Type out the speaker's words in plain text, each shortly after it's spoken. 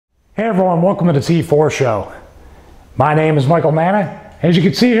Hey everyone, welcome to the T4 Show. My name is Michael Manna. As you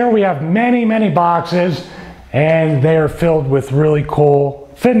can see here, we have many boxes and they are filled with really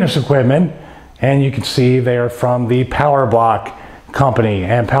cool fitness equipment. And you can see they are from the Powerblock company.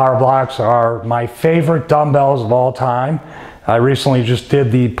 And Powerblocks are my favorite dumbbells of all time. I recently just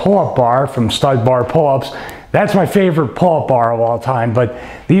did the pull-up bar from Stud Bar Pull-Ups. That's my favorite pull-up bar of all time. But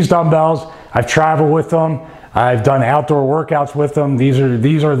these dumbbells, I've traveled with them. I've done outdoor workouts with them. These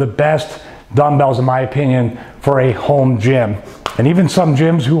are the best dumbbells in my opinion for a home gym. And even some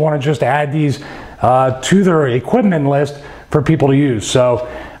gyms who want to just add these to their equipment list for people to use. So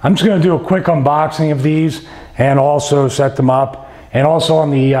I'm just going to do a quick unboxing of these and also set them up. And also on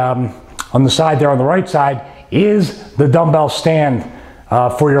the side there on the right side is the dumbbell stand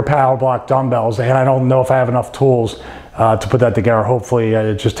for your Powerblock dumbbells. And I don't know if I have enough tools to put that together. Hopefully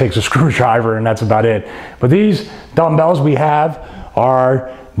it just takes a screwdriver and that's about it. But these dumbbells we have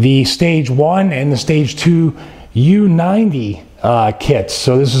are the stage 1 and the stage 2 U-90 kits.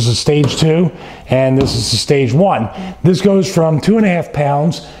 So this is a stage 2 and this is a stage 1. This goes from 2.5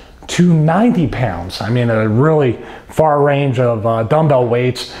 pounds to 90 pounds. I mean, a really far range of dumbbell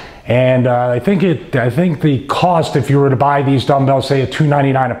weights. And I think the cost, if you were to buy these dumbbells, say at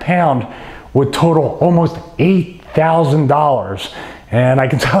 $2.99 a pound, would total almost $8,000. And I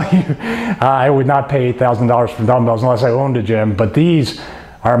can tell you, I would not pay $8,000 for dumbbells unless I owned a gym, but these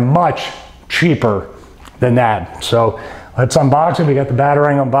are much cheaper than that. So let's unbox it. We got the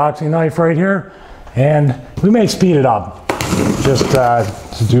Batarang unboxing knife right here, and we may speed it up just to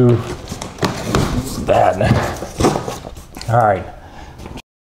do that. All right.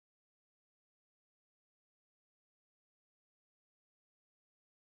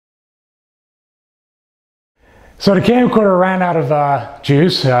 So the camcorder ran out of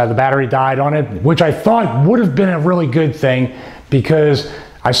juice, the battery died on it, which I thought would have been a really good thing because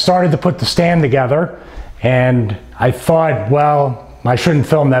I started to put the stand together and I thought, well, I shouldn't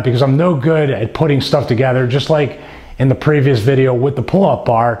film that because I'm no good at putting stuff together, just like in the previous video with the pull-up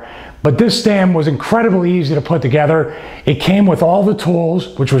bar. But this stand was incredibly easy to put together. It came with all the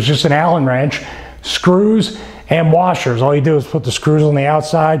tools, which was just an Allen wrench, screws, and washers. All you do is put the screws on the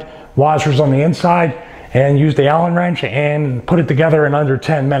outside, washers on the inside, and use the Allen wrench and put it together in under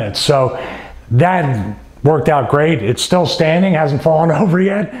 10 minutes. So that worked out great. It's still standing, hasn't fallen over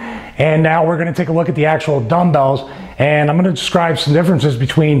yet. And now we're gonna take a look at the actual dumbbells and I'm gonna describe some differences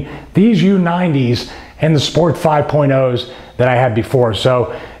between these U-90s and the Sport 5.0s that I had before.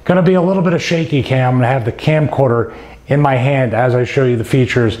 So gonna be a little bit of shaky cam. I'm gonna have the camcorder in my hand as I show you the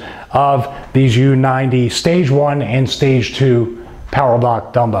features of these U-90 stage 1 and stage 2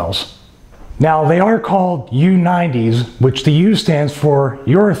 Powerblock dumbbells. Now they are called U-90s, which the U stands for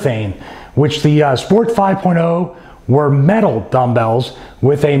urethane, which the Sport 5.0 were metal dumbbells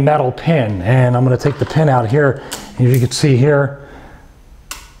with a metal pin. And I'm going to take the pin out here. And as you can see here,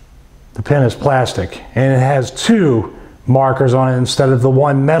 the pin is plastic and it has 2 markers on it instead of the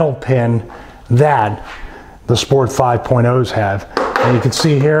 1 metal pin that the Sport 5.0s have. And you can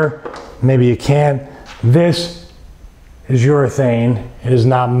see here, maybe you can't, this is urethane, it is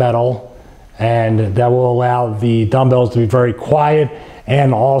not metal. And that will allow the dumbbells to be very quiet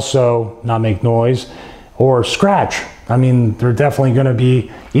and also not make noise or scratch. I mean, they're definitely going to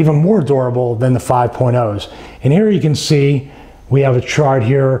be even more durable than the 5.0s. And here you can see we have a chart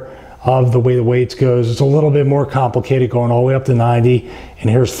here of the way the weights goes. It's a little bit more complicated going all the way up to 90,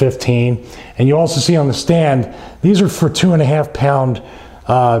 and here's 15. And you also see on the stand, these are for 2.5 pound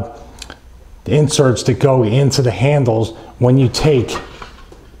inserts that go into the handles when you take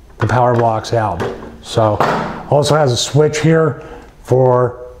the Powerblocks out. So also has a switch here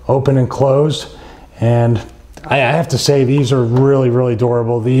for open and closed, and I have to say these are really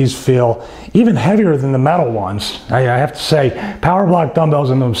durable. These feel even heavier than the metal ones. I have to say Powerblock dumbbells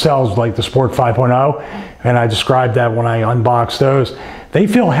in themselves, like the Sport 5.0, and I described that when I unboxed those, they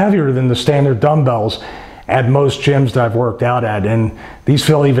feel heavier than the standard dumbbells at most gyms that I've worked out at, and these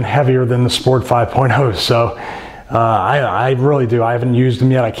feel even heavier than the Sport 5.0s. So I really do. I haven't used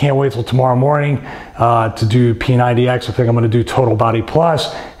them yet. I can't wait till tomorrow morning to do P90X. I think I'm going to do Total Body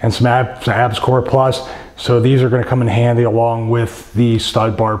Plus and some Abs Core Plus. So these are going to come in handy along with the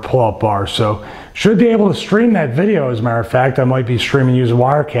Stud Bar Pull-Up Bar. So should be able to stream that video. As a matter of fact, I might be streaming using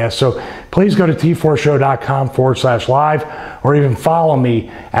Wirecast. So please go to t4show.com/live or even follow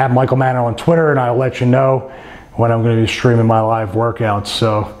me at Michael Manna on Twitter, and I'll let you know when I'm going to be streaming my live workouts.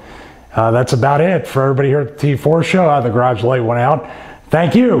 So that's about it for everybody here at the T4 Show. The garage light went out.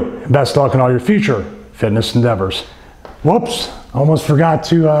 Thank you. Best of luck in all your future fitness endeavors. Whoops, almost forgot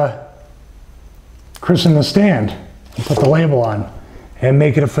to christen the stand and put the label on. and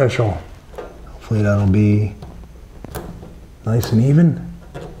make it official. Hopefully that'll be nice and even.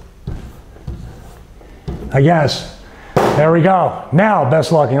 I guess. There we go. Now,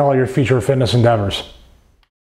 best luck in all your future fitness endeavors.